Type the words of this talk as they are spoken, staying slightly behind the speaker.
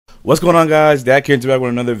What's going on, guys? Dak here, back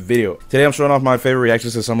with another video. Today I'm showing off my favorite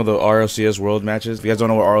reactions to some of the RLCS world matches. If you guys don't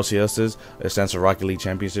know what RLCS is, it stands for Rocket League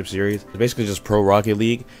Championship Series. It's basically just pro Rocket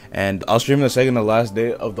League, and I'll stream the second to last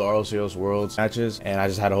day of the RLCS world matches, and I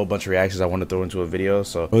just had a whole bunch of reactions I wanted to throw into a video,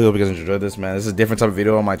 so I hope you guys enjoyed this, man. This is a different type of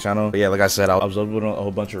video on my channel, but yeah, like I said, I was uploading a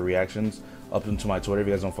whole bunch of reactions up into my Twitter if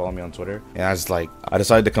you guys don't follow me on Twitter, and I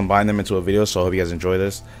decided to combine them into a video, so I hope you guys enjoy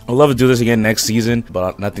this. I'd love to do this again next season,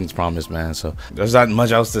 but nothing's promised, man, so there's not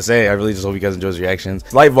much else to say. I really just hope you guys enjoy the reactions.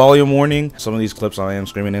 Slight volume warning, some of these clips I am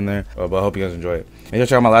screaming in there, but I hope you guys enjoy it. Make sure to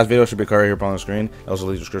check out my last video, should be right here up on the screen. Also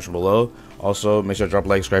leave the description below. Also, make sure to drop a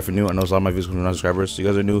like, subscribe for new. I know a lot of my videos come from non-subscribers, so you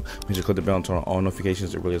guys are new, make sure to click the bell and turn on all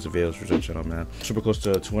notifications. It really is the videos for the channel, man. Super close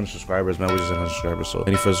to 200 subscribers, man. We're just 100 subscribers, so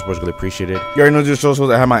any further support is really appreciated. You already know the socials.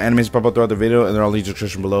 I have my animations pop up throughout the video, and they're all in the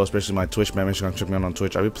description below, especially my Twitch, man. Make sure to check me out on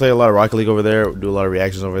Twitch. I play a lot of Rocket League over there, do a lot of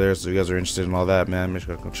reactions over there, so if you guys are interested in all that, man, make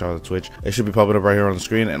sure to check out the Twitch. It should be popping up right here on the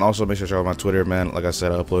screen, and also make sure to check out my Twitter, man. Like I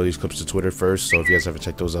said, I upload these clips to Twitter first, so if you guys haven't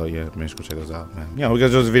checked those out yet, make sure to check those out, man. Yeah, hope you guys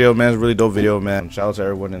enjoyed the video, man. It's a really dope video, man. Shout out to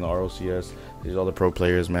everyone in the RLCS. These are all the pro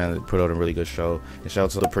players, man. They put out a really good show. And shout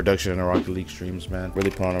out to the production and the Rocket League streams, man.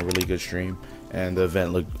 Really put on a really good stream, and the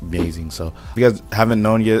event looked amazing. So if you guys haven't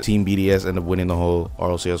known yet, Team BDS ended up winning the whole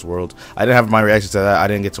RLCS world. I didn't have my reaction to that. I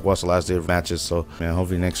didn't get to watch the last day of matches, so man,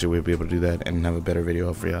 hopefully next year we'll be able to do that and have a better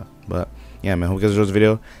video for y'all. But yeah, man, hope you guys enjoyed the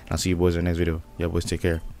video, and I'll see you boys in the next video. Yeah, boys, take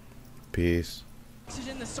care. Peace.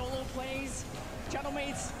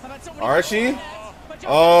 Archie?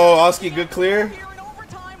 Oh, Oski, good clear.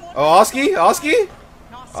 Oh, Oski? Oski? 50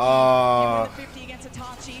 against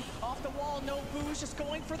Itachi. Off the wall, no booze, just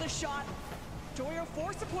going for the shot. Joyo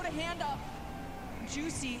forced to put a hand up.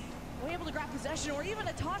 Juicy, able to grab possession, or even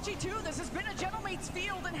Itachi too. This has been a Gentlemate's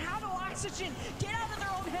field, and how do Oxygen get out of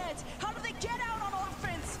their own heads? How do they get out on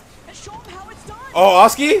offense? And show them how it's done. Oh,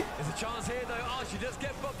 Oski? There's a chance here though. Archie does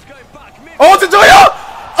get bumped going back. Oh, it's a Joyo!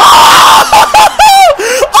 Oh!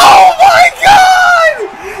 Oh my god!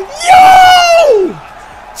 Yo!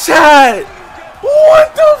 Chat!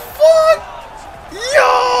 What the fuck? Yo!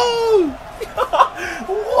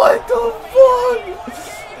 What the fuck?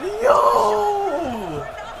 Yo!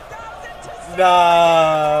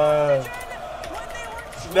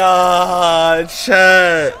 Nah,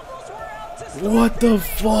 chat. What the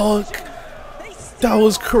fuck? That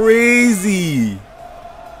was crazy.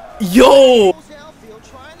 Yo!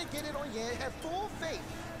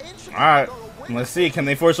 Alright, let's see. Can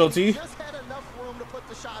they force OT?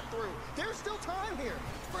 There's still time here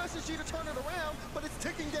for SSG to turn it around, but it's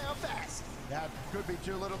ticking down fast. That could be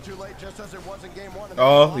too little too late, just as it was in game 1.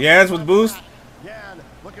 Oh, Jans with boost. Yan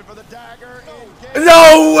looking for the dagger.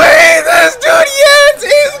 No way! This dude Jans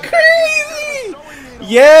is crazy!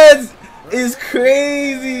 Jans is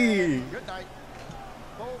crazy!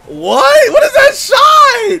 What? What is that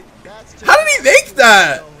shot? How did he make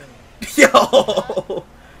that? Yo!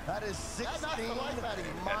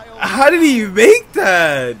 How did he make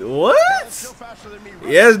that? What?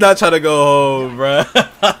 Yeah, it's not trying to go home, bro.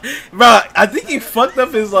 Bro, I think he fucked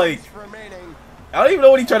up his, like, I don't even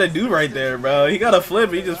know what he tried to do right there, bro. He got a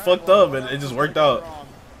flip, he just fucked up, and it just worked out.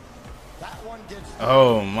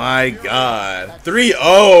 Oh my god. 3-0.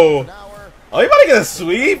 Oh, you about to get a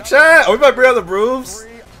sweep, chat? Oh, we about to bring out the brooms.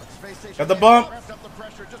 Got the bump.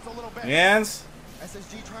 Jans.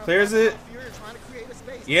 Clears it.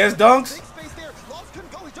 Jans dunks.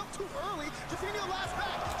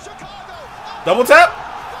 Double tap.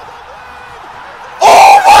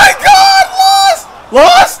 Oh my god, Lost!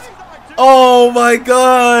 Lost? Oh my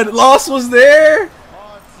god, Lost was there?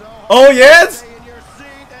 Oh, yes?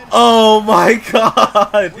 Oh my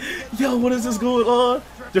god. Yo, what is this going on?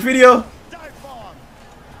 Jafidio?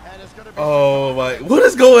 Oh my, what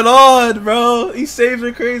is going on, bro? These saves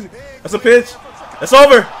are crazy. That's a pitch. It's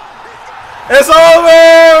over. It's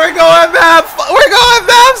over. We're going map 7.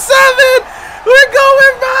 We're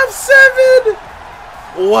going map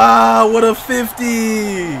 7. Wow, what a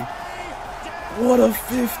 50. What a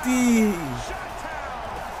 50.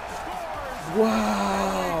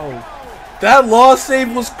 Wow. That loss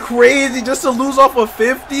save was crazy just to lose off a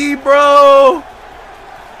 50, bro.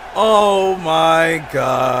 Oh my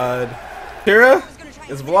god. Kira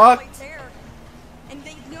is blocked.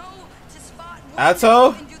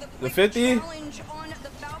 Atto, the 50.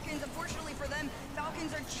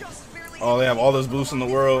 Oh, they have all this boost in the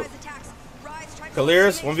world.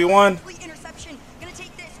 Kaliris, 1v1.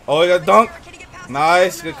 Oh, he got dunk.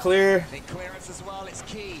 Nice, good clear.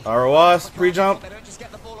 ROS, pre-jump.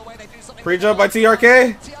 Pre-jump by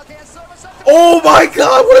TRK. Oh my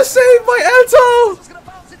god, what a save by Atto!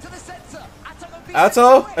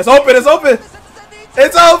 Atto, it's open, it's open!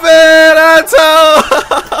 It's open,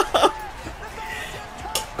 Atto!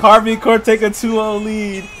 Carby Court take a 2-0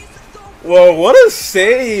 lead. Whoa, what a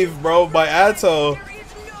save, bro, by Atto.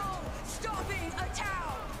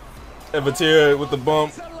 And Materia with the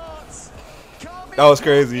bump. That was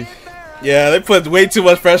crazy. Yeah, they put way too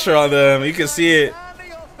much pressure on them. You can see it.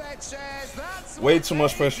 Way too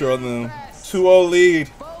much pressure on them. 2-0 lead.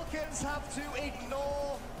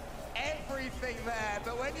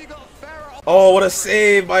 Oh, what a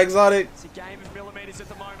save by Exotic. It's a game of millimeters at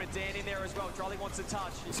the moment. Dan in there as well. Drolly wants to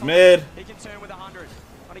touch. It's mid. He can turn with 100.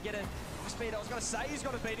 Trying to get a speed. I was going to say he's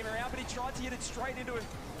got to beat him around, but he tried to hit it straight into a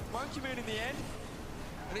monkey moon in the end.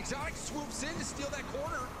 And Exotic swoops in to steal that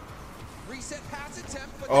corner. Reset pass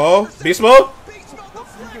attempt. But oh, beast mode? Beast mode, the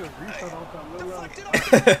flick. Deflected off the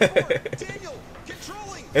backboard. Daniel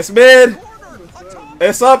controlling. It's mid. Corner, atop.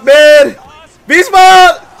 It's up mid. Beast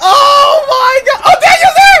mode. Oh my god. Oh,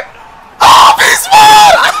 Daniel's there. Oh, beast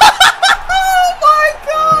mode. Oh my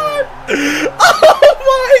god. Oh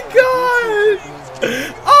my god.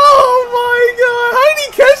 Oh my god. How did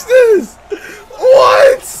he catch this?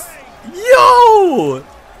 What? Yo.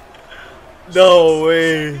 No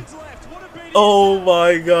way. Oh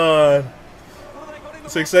my god.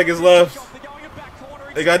 6 seconds left.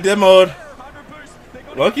 They got demoed.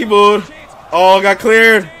 Lucky mood. Oh, got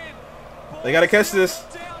cleared. They gotta catch this.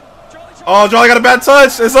 Oh, Jolly got a bad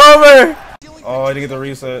touch. It's over. Oh, I didn't get the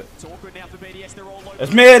reset.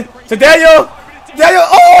 It's mid to Daniel. Daniel.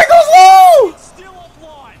 Oh, he goes low.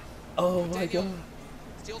 Oh my god.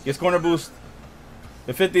 Gets corner boost.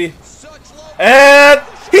 The 50. And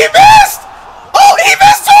he missed. Oh, he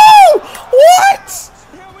missed too. What?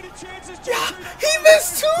 Yeah, he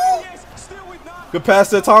missed too. Good pass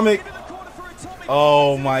to Atomic.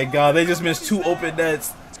 Oh my god, they just missed 2 open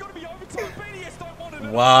nets.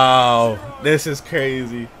 Wow, this is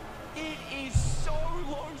crazy. It is so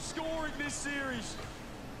low scoring this series.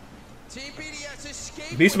 Team BDS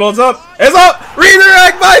escaped. Beast mode's up. It's up.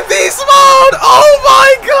 Redirect by Beast mode. Oh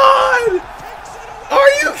my god. Are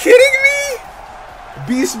you kidding me?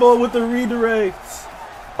 Beast mode with the redirect.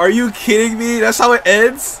 Are you kidding me? That's how it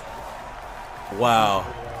ends? Wow.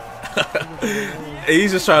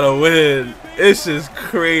 He's just trying to win. It's just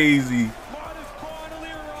crazy.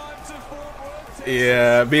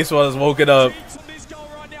 Yeah, Beast mode is woken up.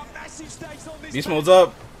 Beast mode's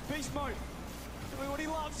up. Beast mode. What he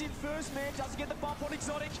loves in first, man. Doesn't get the bump on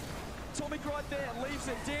Exotic. Atomic right there. Leaves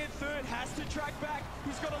it. Dan third. Has to track back.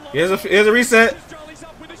 He's got a lot. Here's a reset.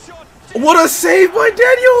 What a save by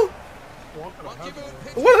Daniel.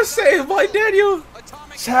 What a save by Daniel.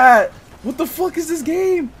 Chat. What the fuck is this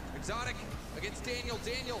game? Exotic against Daniel.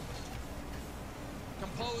 Daniel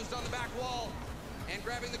composed on the back wall and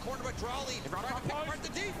grabbing the corner, but Drawley trying to pick apart the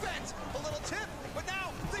defense. A little tip, but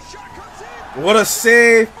now the shot comes in. What a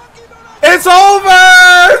save. It's over.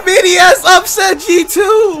 BDS upset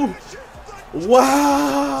G2.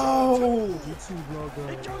 Wow.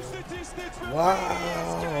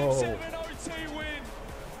 Wow.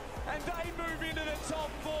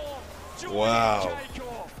 Wow.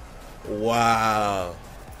 Wow.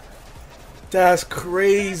 That's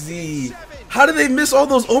crazy. How did they miss all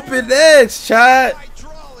those open nets, chat?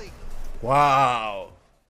 Wow.